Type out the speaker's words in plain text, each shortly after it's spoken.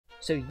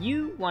So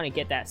you want to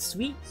get that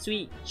sweet,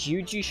 sweet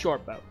Juju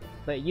Shortbow,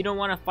 but you don't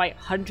want to fight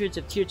hundreds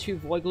of tier 2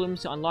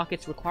 Voidglooms to unlock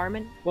its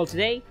requirement? Well,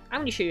 today, I'm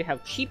going to show you how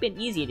cheap and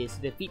easy it is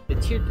to defeat the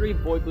tier 3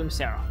 Voidgloom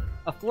Seraph,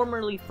 a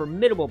formerly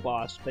formidable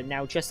boss, but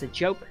now just a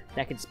joke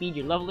that can speed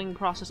your leveling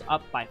process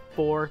up by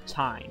 4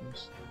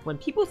 times. When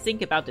people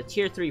think about the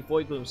tier 3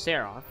 Voidgloom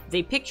Seraph,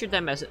 they picture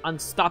them as an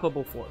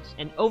unstoppable force,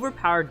 an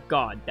overpowered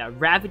god that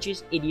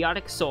ravages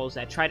idiotic souls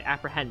that try to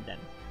apprehend them.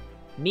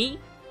 Me?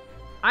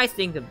 I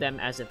think of them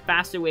as a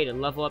faster way to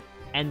level up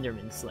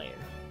Enderman Slayer.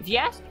 If you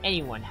ask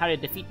anyone how to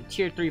defeat the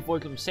tier 3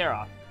 Voidgloom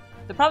Seraph,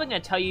 they're probably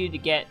going to tell you to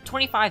get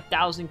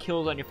 25,000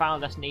 kills on your Final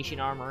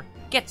Destination armor,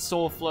 get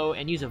Soul Flow,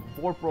 and use a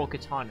Vorpal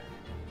Katana.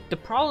 The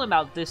problem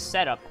about this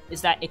setup is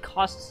that it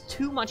costs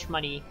too much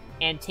money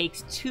and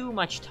takes too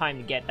much time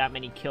to get that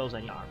many kills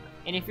on your armor.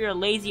 And if you're a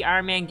lazy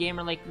Ironman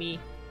gamer like me,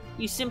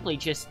 you simply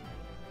just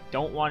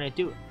don't want to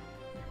do it.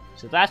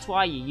 So that's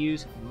why you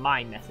use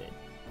my method.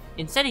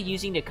 Instead of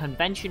using the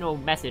conventional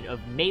method of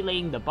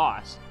meleeing the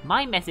boss,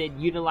 my method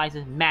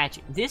utilizes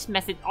magic. This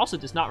method also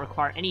does not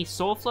require any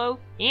soul flow,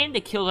 and the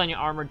kills on your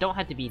armor don't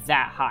have to be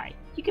that high.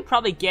 You could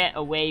probably get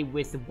away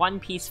with one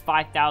piece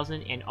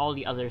 5,000 and all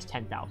the others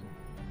 10,000.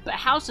 But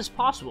how is this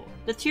possible?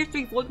 The tier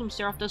 3 Voidgloom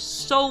Seraph does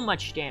so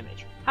much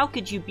damage. How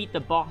could you beat the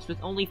boss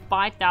with only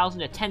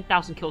 5,000 to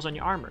 10,000 kills on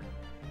your armor?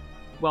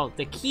 Well,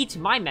 the key to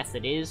my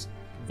method is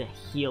the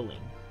healing.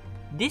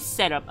 This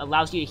setup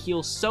allows you to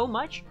heal so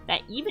much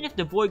that even if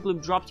the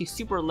Voidgloom drops you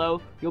super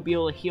low, you'll be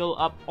able to heal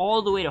up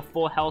all the way to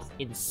full health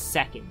in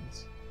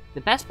seconds.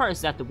 The best part is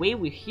that the way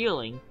we're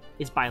healing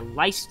is by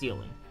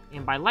lifestealing.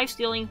 And by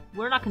lifestealing,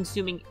 we're not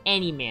consuming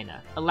any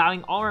mana,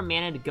 allowing all our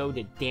mana to go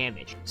to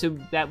damage, so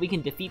that we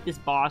can defeat this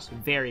boss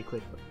very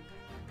quickly.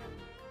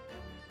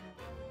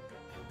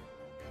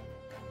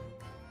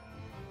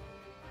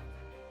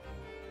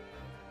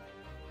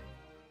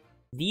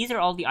 These are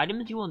all the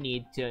items you will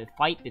need to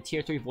fight the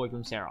tier 3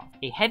 Voidgloom Seraph.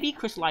 A heavy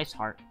crystallized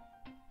heart,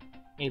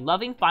 a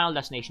loving Final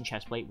Destination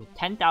chestplate with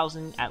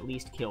 10,000 at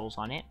least kills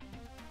on it,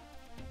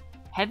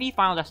 heavy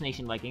Final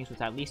Destination leggings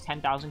with at least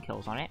 10,000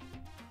 kills on it,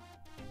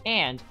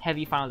 and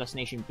heavy Final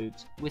Destination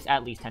boots with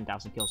at least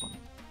 10,000 kills on it.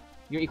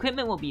 Your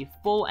equipment will be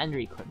full Ender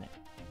equipment.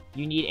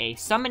 You need a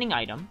summoning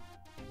item,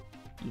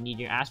 you need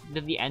your Aspect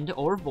of the End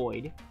or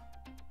Void,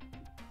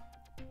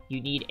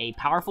 you need a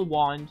powerful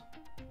wand,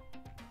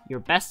 your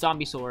best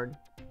zombie sword,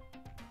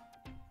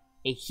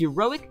 a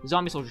heroic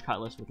zombie soldier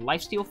cutlass with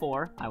lifesteal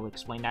 4, I will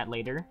explain that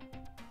later,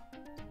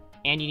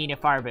 and you need a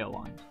fire veil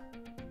wand.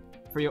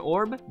 For your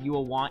orb, you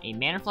will want a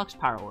Mana Flux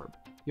power orb.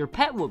 Your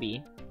pet will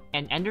be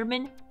an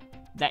Enderman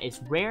that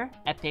is rare,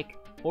 epic,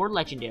 or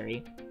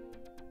legendary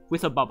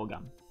with a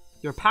bubblegum.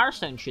 Your power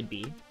stone should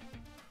be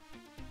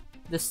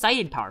the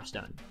sighted power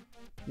stone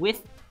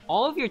with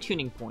all of your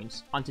tuning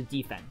points onto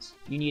defense.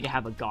 You need to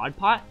have a god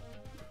pot,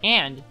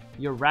 and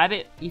your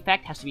rabbit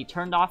effect has to be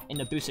turned off in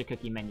the booster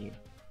cookie menu.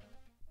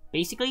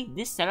 Basically,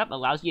 this setup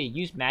allows you to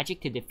use magic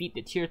to defeat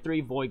the tier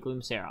 3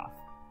 Voidgloom Seraph.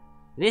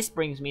 This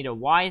brings me to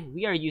why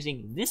we are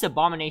using this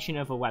abomination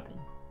of a weapon,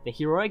 the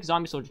heroic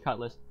zombie soldier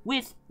cutlass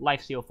with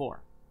lifesteal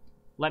 4.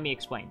 Let me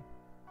explain.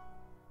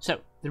 So,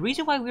 the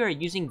reason why we are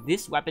using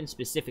this weapon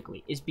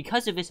specifically is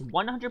because of its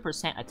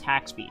 100%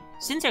 attack speed.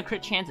 Since our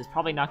crit chance is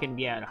probably not going to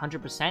be at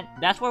 100%,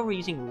 that's why we're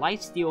using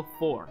lifesteal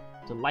 4.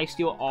 To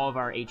lifesteal all of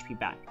our HP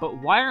back. But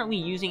why aren't we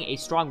using a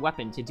strong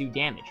weapon to do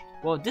damage?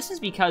 Well, this is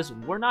because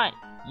we're not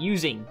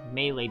using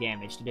melee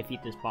damage to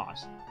defeat this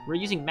boss. We're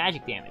using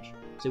magic damage.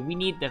 So we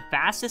need the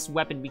fastest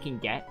weapon we can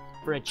get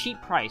for a cheap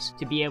price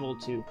to be able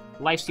to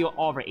lifesteal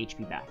all of our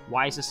HP back.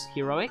 Why is this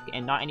heroic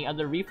and not any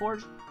other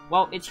reforged?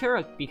 Well, it's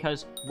heroic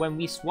because when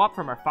we swap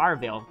from our Fire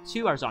Veil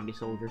to our Zombie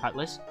Soldier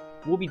Cutlass,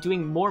 we'll be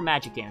doing more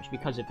magic damage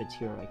because of its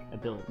heroic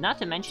ability. Not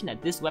to mention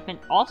that this weapon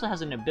also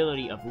has an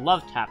ability of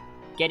Love Tap,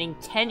 getting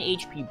 10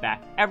 HP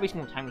back every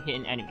single time we hit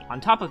an enemy. On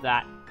top of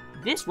that,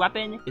 this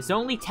weapon is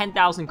only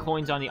 10,000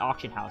 coins on the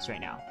auction house right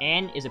now,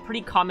 and is a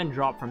pretty common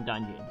drop from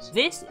dungeons.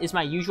 This is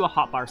my usual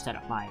hotbar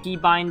setup. My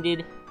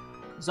key-binded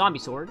zombie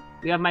sword.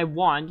 We have my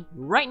wand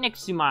right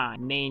next to my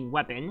main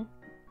weapon.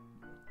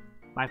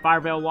 My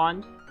Fire Veil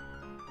wand.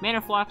 Mana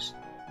Flux.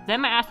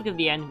 Then my Aspect of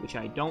the End, which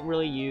I don't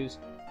really use.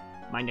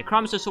 My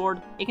Necromancer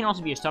sword. It can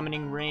also be a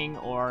summoning ring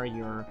or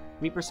your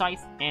Reaper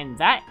Scythe. And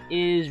that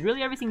is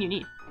really everything you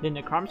need. The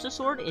Necromancer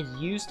sword is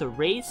used to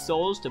raise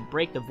souls to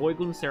break the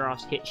Voidgloom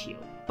Seraph's hit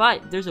shield.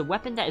 But there's a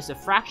weapon that is a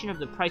fraction of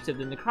the price of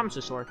the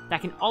Necromancer sword that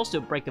can also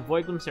break the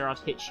Voidgloom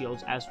Seraph's hit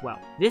shields as well.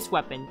 This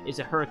weapon is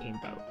a Hurricane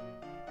Bow.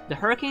 The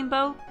Hurricane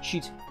Bow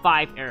shoots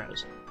 5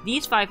 arrows.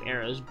 These 5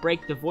 arrows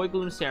break the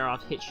Voidgloom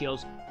Seraph's hit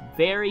shields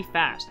very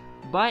fast.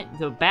 But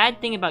the bad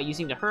thing about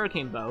using the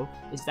Hurricane Bow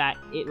is that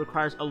it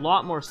requires a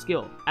lot more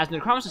skill, as the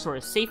Necromancer sword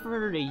is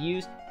safer to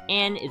use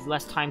and is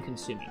less time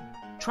consuming.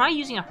 Try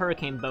using a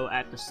Hurricane Bow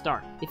at the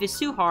start. If it's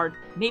too hard,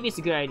 maybe it's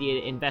a good idea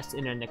to invest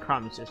in a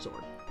Necromancer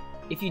sword.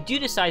 If you do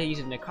decide to use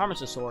a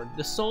Necromancer sword,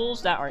 the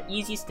souls that are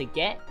easiest to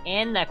get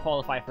and that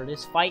qualify for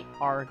this fight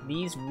are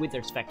these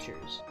Wither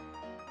Spectres.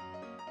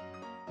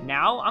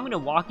 Now, I'm going to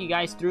walk you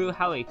guys through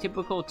how a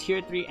typical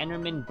Tier 3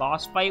 Enderman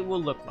boss fight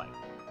will look like.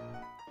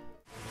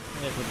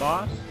 There's the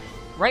boss.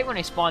 Right when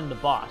I spawned the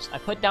boss, I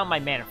put down my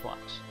mana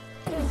flux.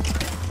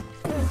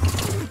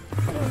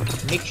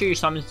 Make sure your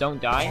summons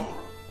don't die.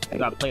 You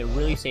gotta play it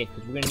really safe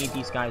because we're gonna need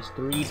these guys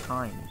 3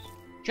 times.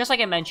 Just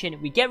like I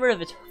mentioned, we get rid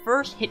of its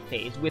first hit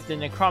phase with the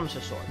Necromancer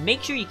Sword.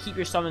 Make sure you keep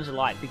your summons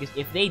alive, because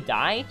if they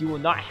die, you will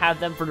not have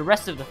them for the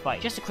rest of the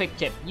fight. Just a quick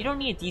tip, you don't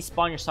need to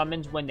despawn your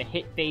summons when the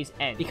hit phase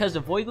ends, because the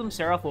Voidgloom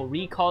Seraph will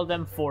recall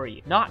them for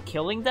you. Not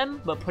killing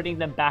them, but putting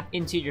them back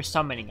into your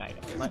summoning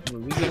item. We're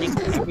regetting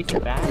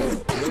everything back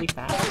really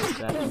fast,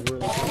 so that's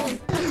really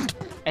cool.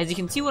 As you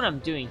can see what I'm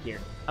doing here,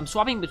 I'm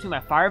swapping between my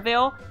Fire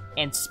Veil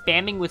and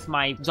spamming with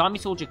my Zombie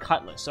Soldier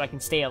Cutlass so I can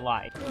stay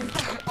alive.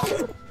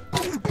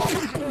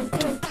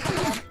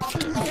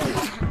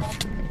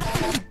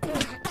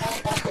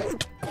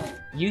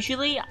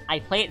 Usually, I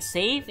play it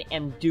safe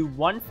and do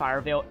 1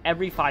 Fire Veil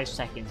every 5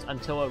 seconds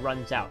until it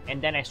runs out,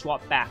 and then I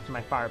swap back to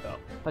my Fire Veil.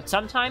 But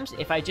sometimes,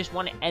 if I just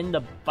want to end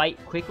the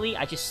fight quickly,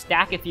 I just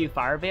stack a few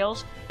Fire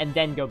Veils and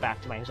then go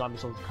back to my Zombie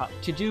Soldier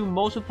Cutlass to do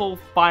multiple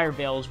Fire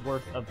Veils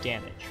worth of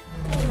damage.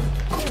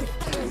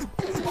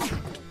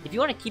 If you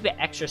want to keep it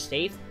extra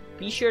safe,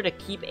 be sure to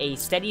keep a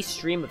steady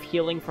stream of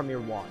healing from your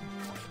wand.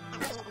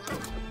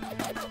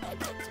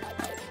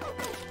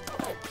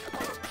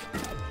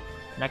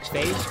 Next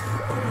phase,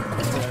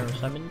 put our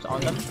summons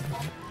on them.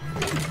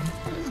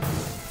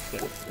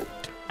 Good.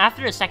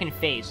 After the second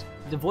phase,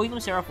 the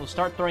Voidgloom Seraph will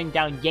start throwing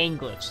down Yang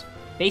Glyphs.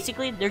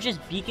 Basically, they're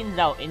just beacons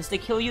that will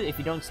insta-kill you if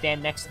you don't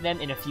stand next to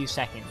them in a few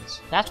seconds.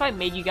 That's why I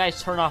made you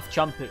guys turn off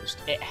Jump Boost.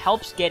 It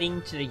helps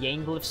getting to the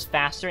Yang Glyphs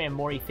faster and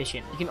more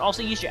efficient. You can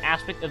also use your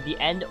Aspect of the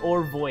End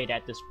or Void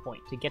at this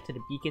point to get to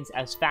the beacons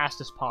as fast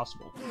as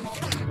possible.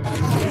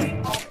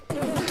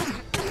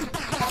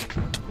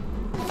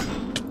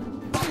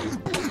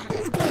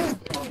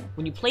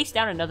 When you place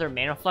down another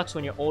Mana Flux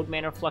when your old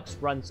Mana Flux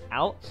runs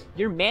out,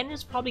 your mana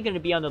is probably going to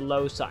be on the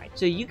low side.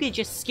 So you could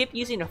just skip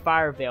using a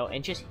Fire Veil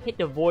and just hit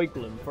the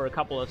Voidgloom for a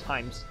couple of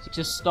times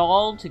to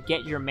stall to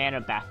get your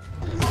mana back.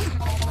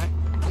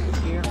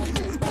 Here.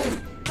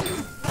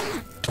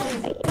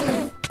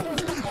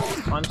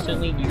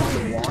 Constantly use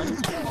the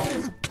wand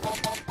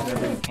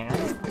whenever you can.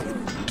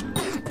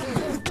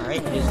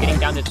 Alright, it is getting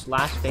down to its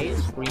last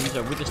phase. We're going to use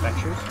our Witness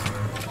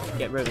Vectors.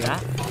 Get rid of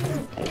that.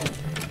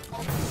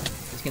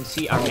 You can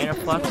see our Mana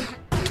Flux.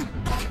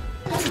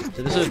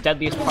 So this is the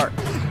deadliest part.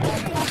 You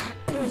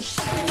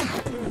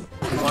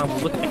want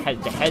to look at the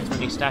heads. The heads, when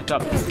they stack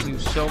up, do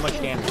so much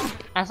damage.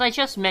 As I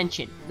just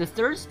mentioned, the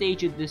third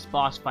stage of this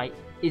boss fight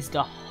is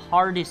the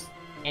hardest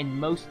and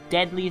most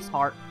deadliest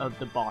part of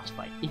the boss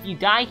fight. If you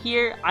die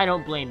here, I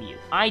don't blame you.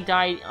 I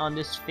died on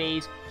this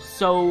phase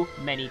so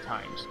many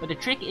times. But the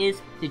trick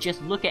is to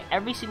just look at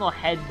every single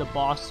head the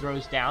boss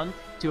throws down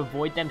to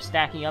avoid them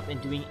stacking up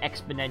and doing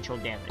exponential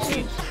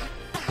damage.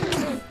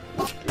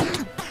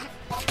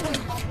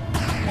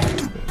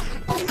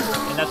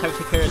 And that's how we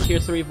take care of Tier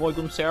 3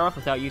 Voidgloom Seraph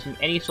without using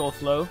any Soul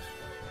Flow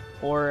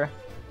or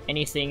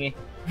anything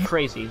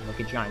crazy like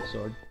a giant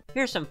sword.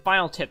 Here are some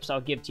final tips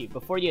I'll give to you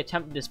before you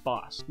attempt this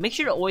boss. Make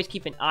sure to always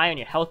keep an eye on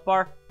your health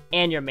bar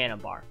and your mana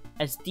bar,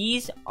 as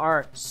these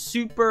are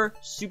super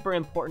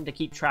important to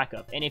keep track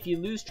of. And if you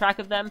lose track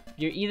of them,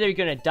 you're either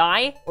gonna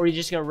die or you're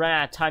just gonna run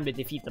out of time to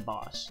defeat the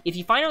boss. If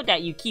you find out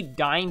that you keep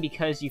dying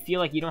because you feel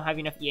like you don't have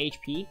enough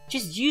EHP,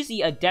 just use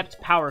the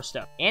Adept Power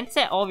Stone and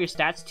set all of your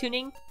stats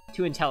tuning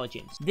to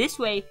Intelligence. This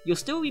way, you'll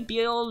still be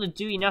able to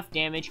do enough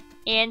damage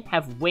and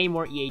have way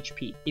more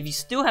EHP. If you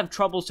still have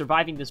trouble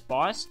surviving this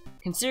boss,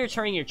 consider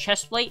turning your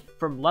chest plate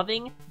from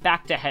loving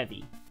back to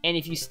heavy. And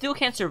if you still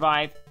can't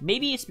survive,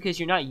 maybe it's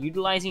because you're not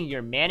utilizing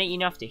your mana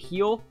enough to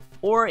heal,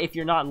 or if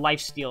you're not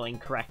lifestealing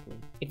correctly.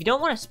 If you don't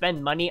want to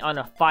spend money on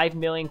a 5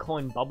 million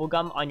coin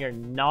bubblegum on your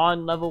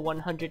non-level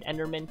 100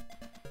 Enderman,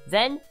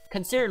 then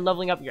consider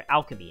leveling up your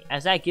alchemy,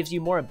 as that gives you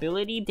more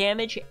ability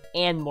damage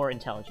and more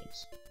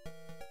intelligence.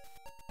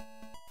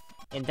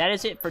 And that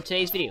is it for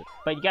today's video.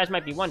 But you guys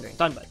might be wondering,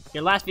 Sunbud,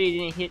 your last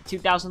video didn't hit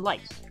 2,000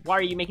 likes. Why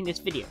are you making this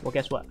video? Well,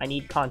 guess what? I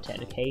need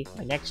content, okay?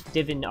 My next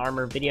Divin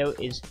Armor video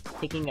is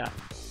taking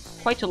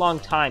quite a long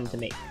time to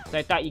make. So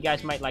I thought you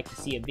guys might like to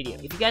see a video.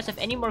 If you guys have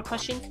any more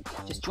questions,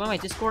 just join my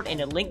Discord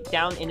and a link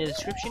down in the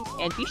description.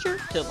 And be sure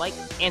to like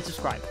and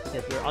subscribe,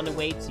 because we're on the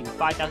way to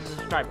 5,000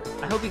 subscribers.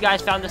 I hope you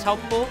guys found this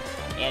helpful,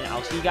 and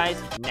I'll see you guys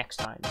next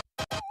time.